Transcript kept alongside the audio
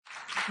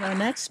Our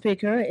next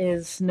speaker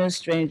is no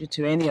stranger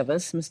to any of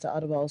us, Mr.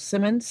 Ottawell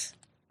Simmons.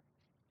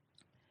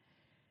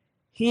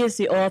 He is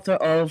the author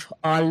of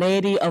Our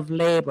Lady of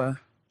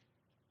Labor,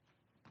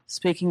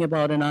 speaking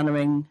about and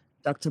honoring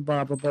Dr.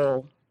 Barbara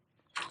Ball.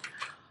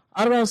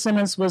 Ottawell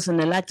Simmons was an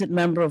elected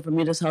member of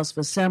Bermuda's House of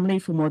Assembly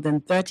for more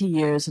than 30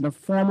 years and a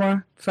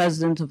former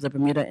president of the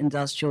Bermuda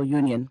Industrial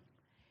Union.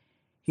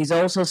 He's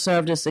also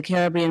served as the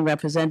Caribbean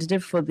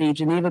representative for the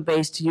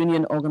Geneva-based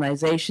union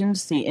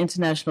organizations, the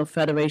International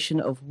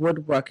Federation of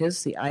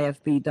Woodworkers, the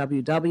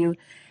IFBWW,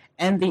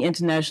 and the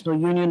International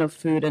Union of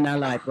Food and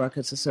Allied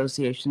Workers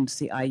Associations,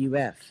 the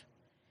IUF.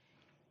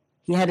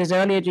 He had his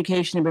early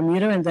education in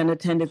Bermuda and then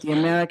attended the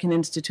American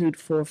Institute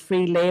for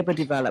Free Labor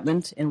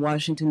Development in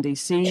Washington,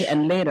 D.C.,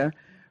 and later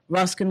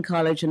Ruskin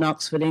College in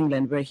Oxford,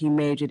 England, where he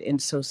majored in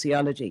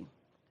sociology.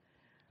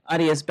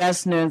 Adi is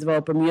best known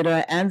throughout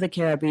Bermuda and the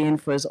Caribbean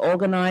for his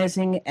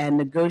organizing and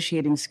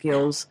negotiating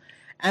skills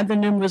and the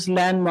numerous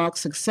landmark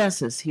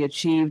successes he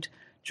achieved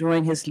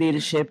during his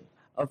leadership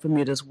of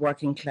Bermuda's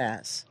working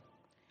class.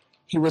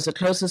 He was a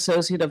close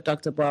associate of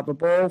Dr. Barbara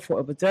Ball for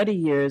over 30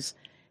 years,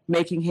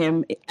 making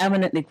him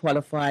eminently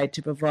qualified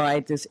to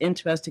provide this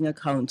interesting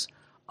account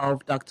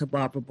of Dr.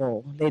 Barbara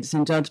Ball. Ladies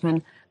and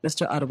gentlemen,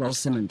 Mr. Ottawell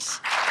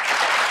Simmons.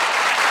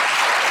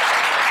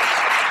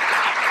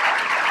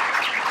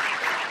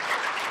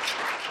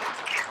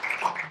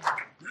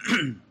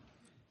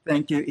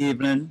 Thank you,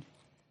 Evelyn.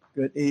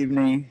 Good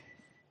evening,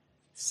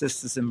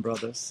 sisters and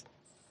brothers,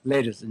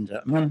 ladies and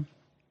gentlemen.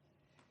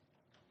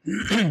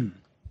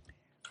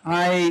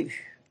 I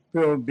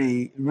will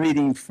be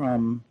reading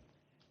from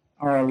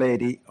Our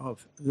Lady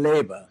of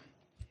Labor.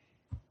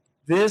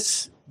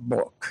 This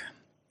book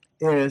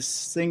is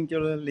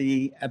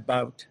singularly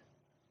about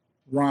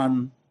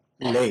one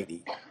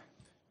lady,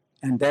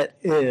 and that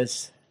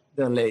is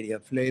the Lady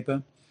of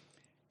Labor,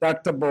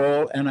 Dr.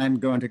 Ball, and I'm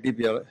going to give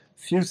you a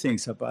few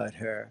things about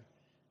her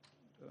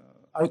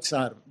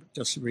outside of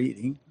just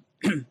reading.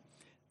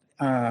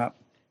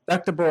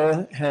 Dr.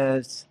 Ball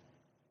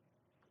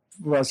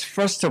was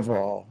first of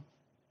all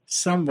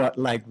somewhat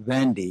like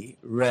Wendy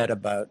read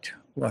about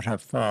what her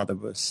father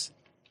was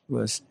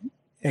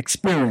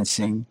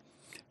experiencing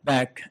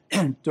back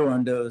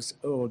during those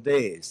old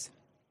days.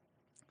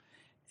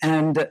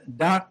 And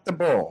Dr.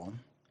 Ball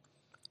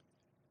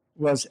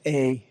was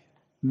a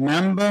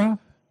member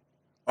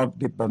of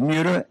the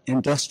Bermuda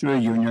Industrial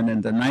Union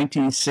in the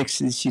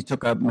 1960s. She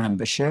took up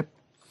membership.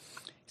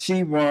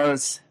 She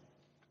was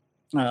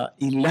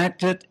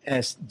elected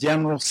as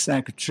General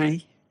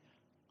Secretary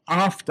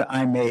after,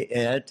 I may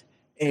add,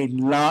 a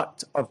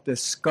lot of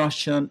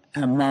discussion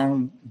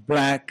among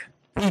Black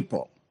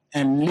people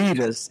and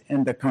leaders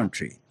in the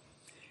country.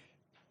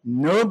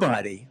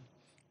 Nobody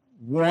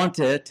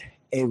wanted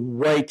a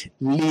white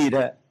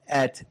leader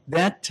at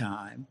that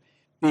time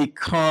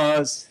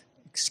because,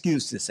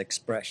 excuse this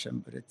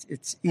expression, but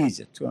it's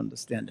easier to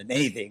understand than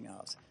anything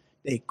else,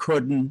 they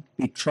couldn't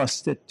be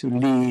trusted to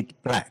lead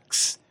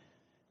Blacks.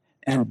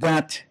 And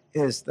that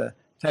is the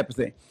type of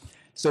thing.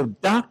 So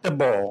Dr.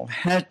 Ball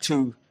had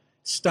to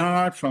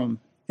start from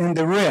in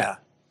the rear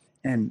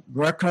and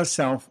work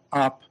herself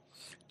up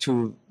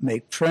to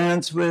make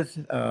friends with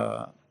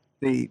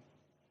the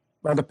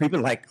other people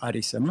like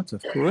Adi Simmons,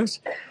 of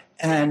course.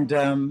 And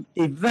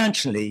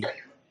eventually,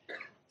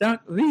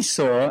 we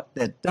saw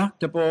that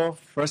Dr. Ball,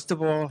 first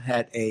of all,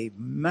 had a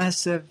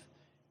massive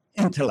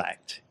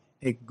intellect,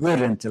 a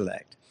good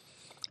intellect.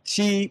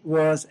 She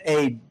was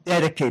a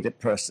dedicated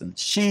person.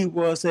 She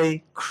was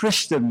a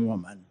Christian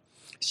woman.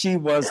 She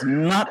was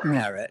not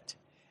married,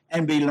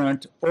 and we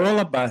learned all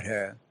about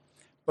her,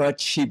 but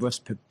she was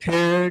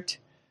prepared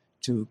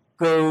to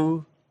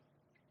go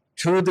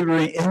to the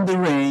ring, in the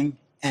ring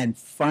and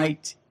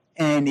fight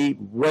any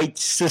white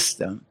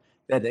system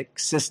that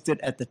existed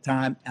at the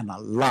time, and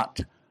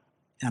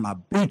a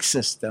big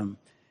system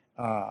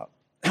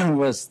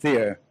was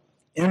there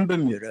in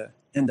Bermuda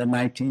in the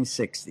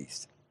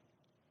 1960s.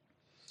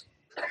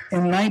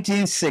 In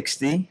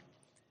 1960,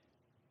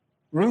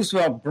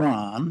 Roosevelt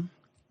Brown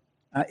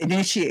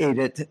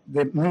initiated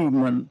the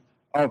movement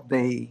of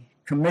the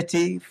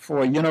Committee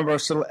for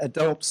Universal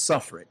Adult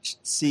Suffrage,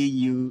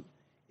 CUAS.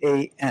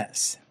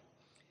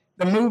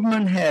 The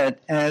movement had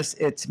as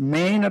its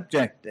main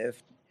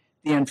objective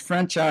the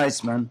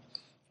enfranchisement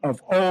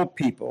of all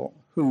people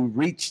who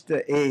reached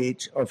the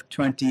age of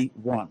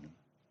 21.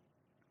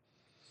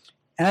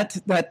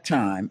 At that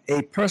time,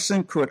 a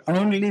person could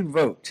only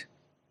vote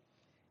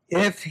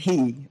if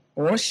he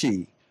or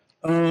she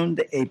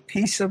owned a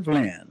piece of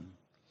land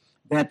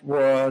that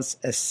was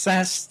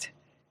assessed,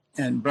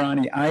 and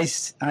Brownie, I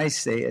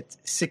say it's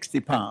 60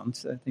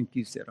 pounds. I think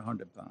you said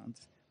 100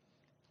 pounds.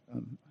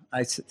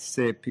 I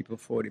say people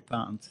 40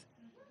 pounds.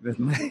 With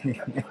me.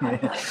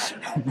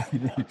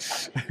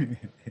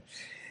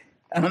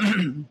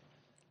 And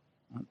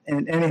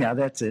anyhow,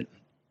 that's it.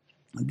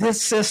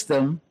 This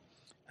system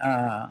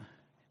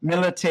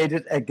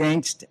militated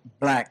against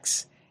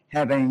Blacks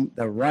having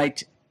the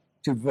right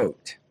to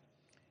vote,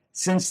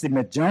 since the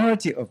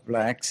majority of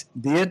Blacks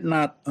did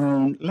not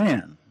own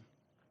land.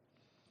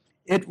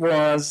 It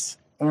was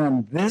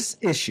on this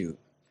issue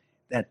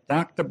that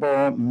Dr.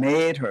 Ball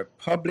made her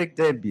public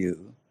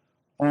debut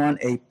on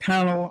a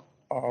panel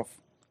of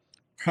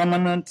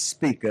prominent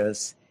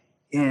speakers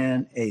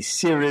in a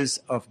series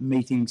of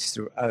meetings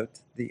throughout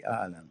the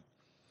island.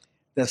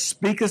 The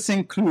speakers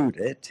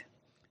included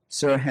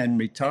Sir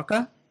Henry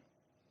Tucker,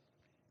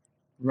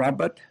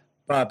 Robert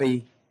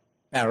Bobby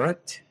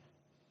Barrett,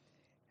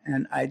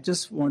 and I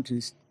just want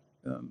to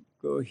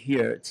go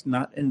here. It's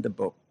not in the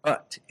book,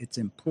 but it's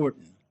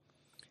important.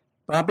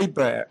 Bobby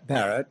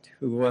Barrett,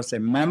 who was a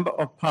member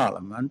of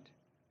Parliament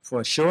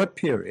for a short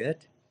period,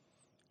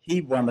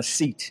 he won a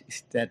seat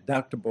that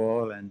Dr.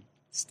 Ball and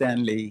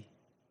Stanley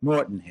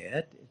Morton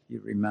had, if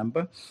you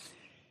remember.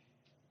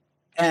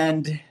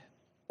 And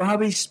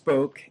Bobby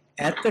spoke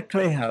at the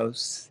Clay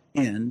House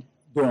Inn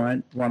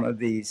during one of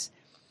these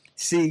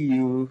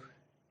CUAS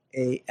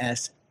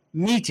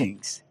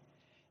meetings.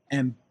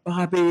 And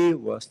Bobby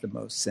was the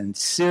most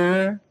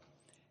sincere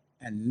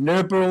and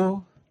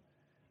liberal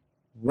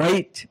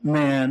white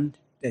man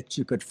that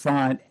you could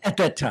find at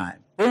that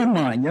time. Bear in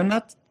mind,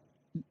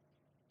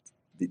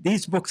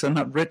 these books are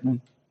not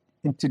written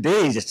in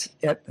today's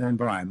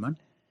environment.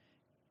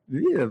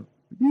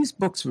 These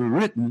books were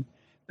written,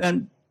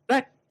 and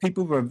black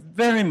people were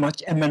very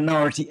much a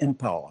minority in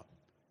power.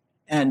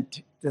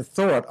 And the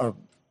thought of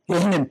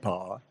gaining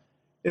power,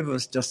 it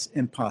was just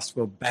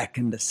impossible back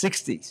in the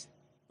 60s,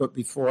 but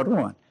before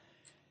that.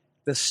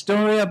 The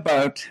story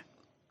about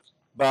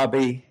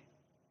Bobby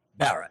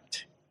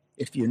Barrett.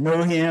 If you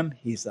know him,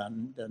 he's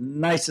the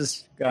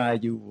nicest guy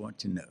you want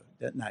to know.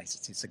 The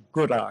nicest. He's a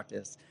good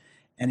artist.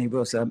 And he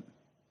was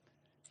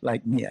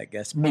like me, I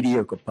guess,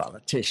 mediocre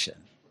politician.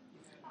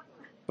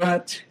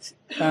 But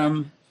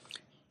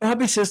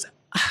Bobby says,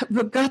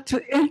 we've got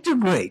to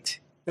integrate.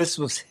 This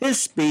was his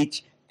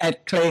speech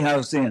at Clay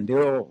House Inn, the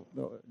old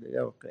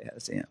Clay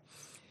House Inn.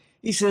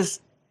 He says,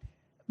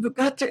 we've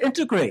got to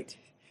integrate.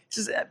 He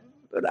says,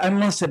 but I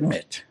must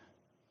admit,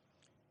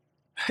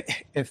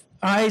 if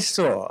I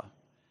saw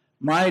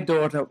my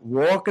daughter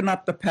walking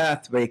up the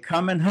pathway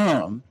coming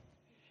home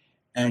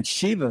and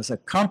she was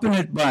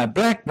accompanied by a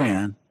black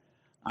man,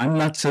 I'm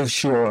not so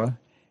sure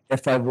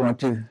if I want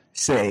to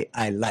say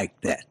I like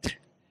that.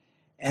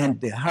 And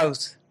the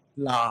house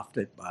laughed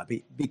at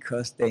Bobby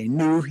because they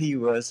knew he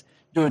was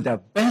doing the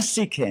best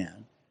he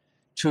can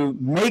to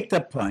make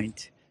the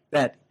point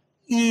that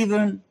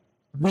even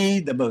we,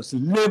 the most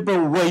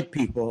liberal white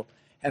people,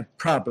 have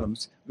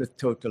problems with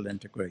total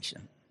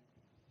integration.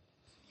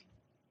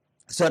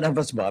 So that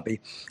was Bobby.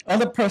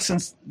 Other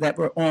persons that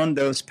were on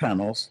those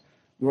panels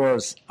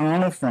was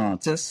Arnold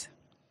Francis,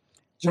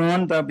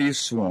 John W.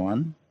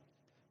 Swan,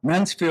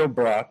 Mansfield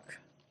Brock,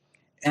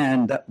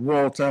 and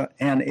Walter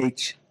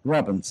N.H.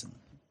 Robinson.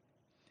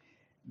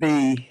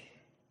 The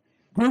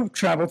group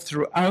traveled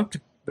throughout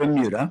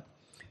Bermuda,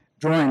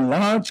 drawing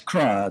large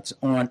crowds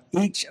on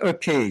each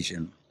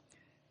occasion.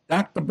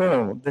 Dr.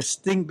 Ball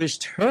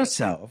distinguished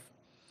herself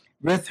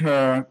with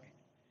her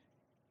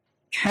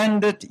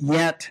candid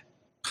yet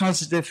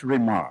positive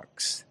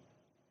remarks.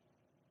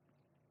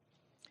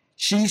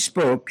 She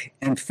spoke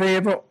in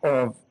favor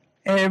of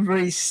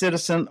every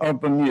citizen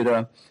of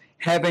Bermuda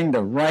having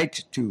the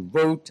right to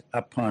vote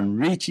upon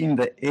reaching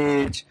the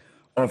age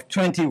of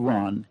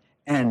 21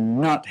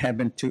 and not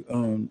having to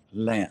own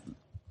land.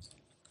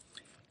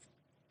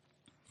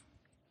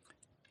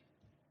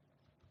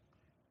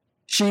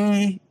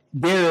 She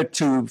dared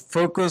to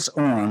focus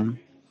on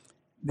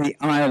the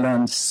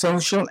island's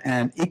social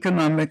and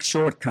economic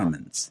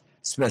shortcomings,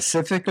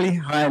 specifically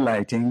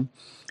highlighting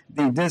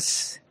the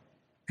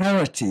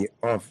disparity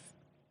of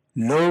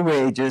low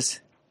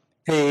wages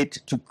paid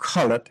to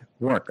colored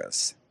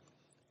workers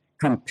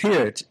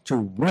compared to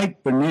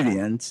white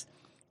Bermudians,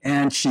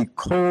 and she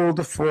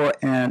called for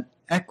an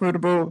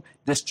equitable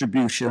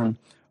distribution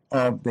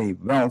of the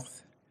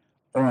wealth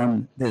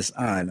on this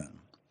island.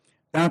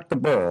 Dr.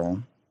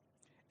 Ball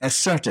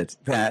asserted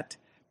that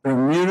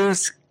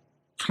Bermuda's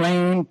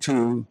claim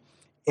to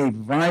a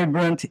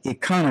vibrant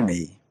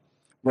economy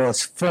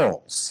was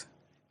false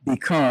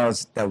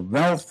because the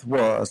wealth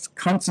was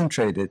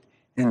concentrated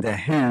in the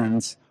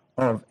hands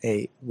of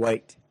a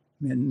white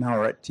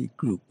minority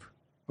group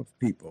of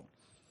people,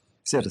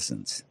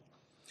 citizens.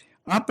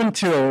 Up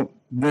until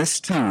this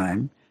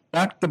time,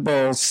 Dr.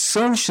 Ball's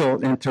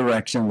social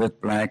interaction with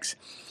blacks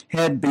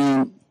had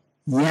been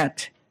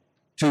yet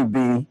to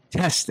be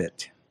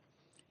tested.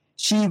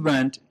 She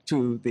went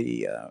to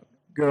the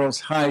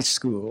girls' high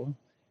school,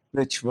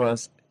 which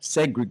was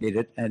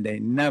segregated, and they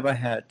never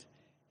had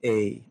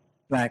a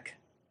black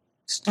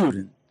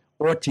student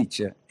or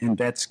teacher in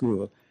that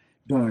school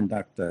during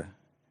Dr.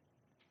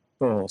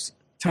 Ball's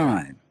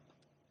time.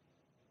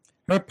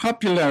 Her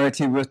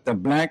popularity with the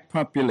black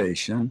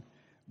population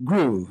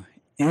grew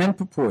in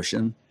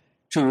proportion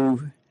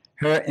to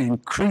her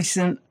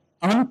increasing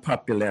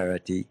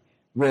unpopularity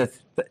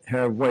with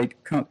her white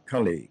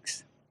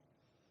colleagues.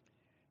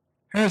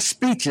 Her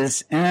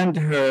speeches and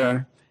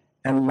her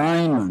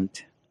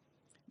alignment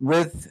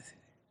with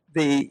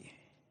the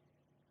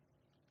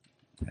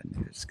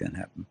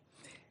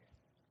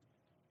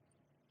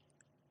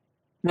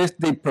with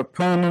the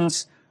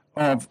proponents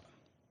of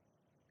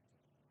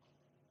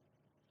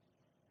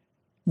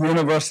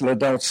universal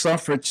adult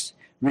suffrage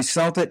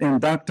resulted in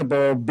Dr.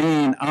 Ball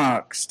being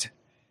asked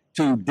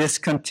to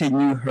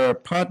discontinue her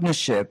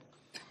partnership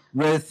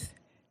with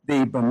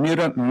the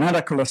Bermuda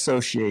Medical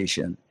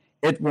Association.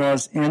 It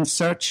was in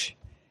such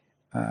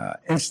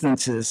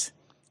instances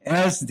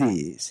as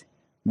these,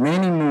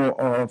 many more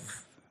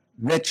of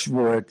which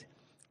would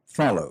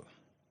follow,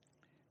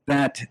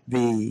 that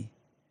the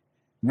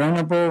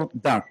venerable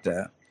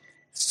doctor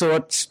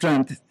sought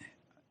strength,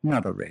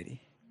 not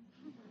already.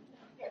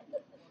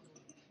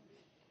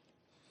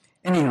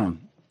 Anyhow,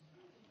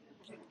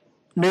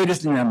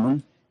 ladies and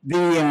gentlemen,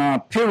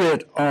 the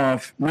period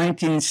of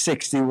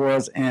 1960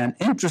 was an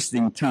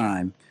interesting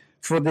time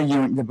for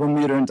the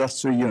Bermuda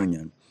Industrial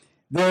Union.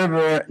 There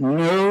were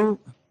no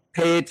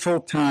paid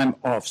full-time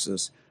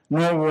officers,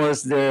 nor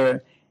was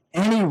there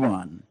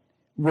anyone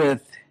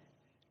with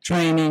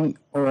training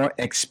or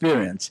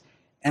experience.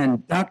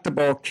 And Dr.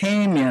 Ball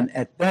came in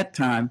at that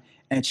time,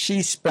 and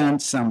she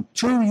spent some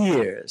 2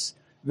 years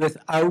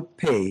without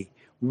pay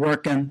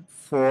working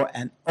for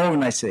an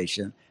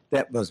organization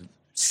that was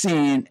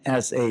seen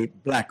as a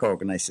black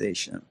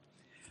organization.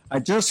 I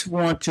just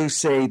want to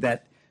say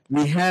that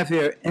we have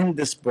here in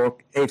this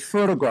book a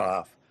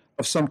photograph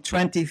of some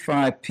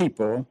 25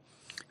 people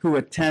who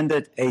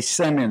attended a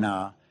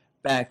seminar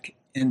back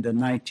in the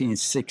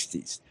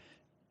 1960s.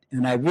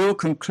 And I will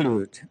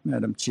conclude,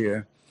 Madam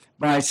Chair,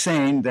 by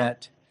saying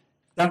that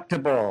Dr.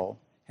 Ball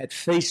had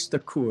faced the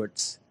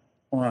courts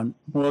on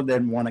more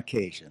than one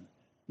occasion,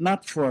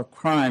 not for a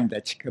crime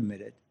that she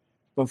committed,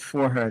 but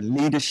for her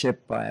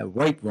leadership by a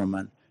white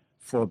woman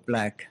for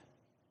black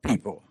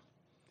people.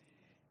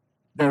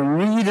 The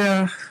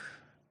reader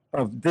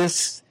of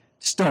this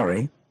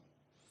story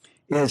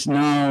is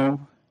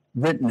now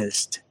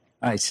witnessed,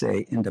 I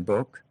say in the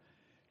book,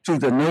 to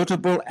the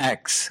notable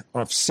acts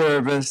of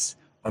service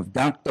of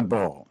Dr.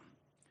 Ball,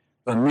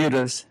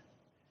 Bermuda's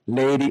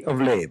Lady of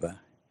Labor,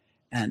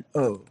 and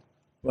oh,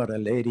 what a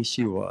lady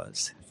she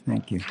was.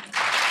 Thank you.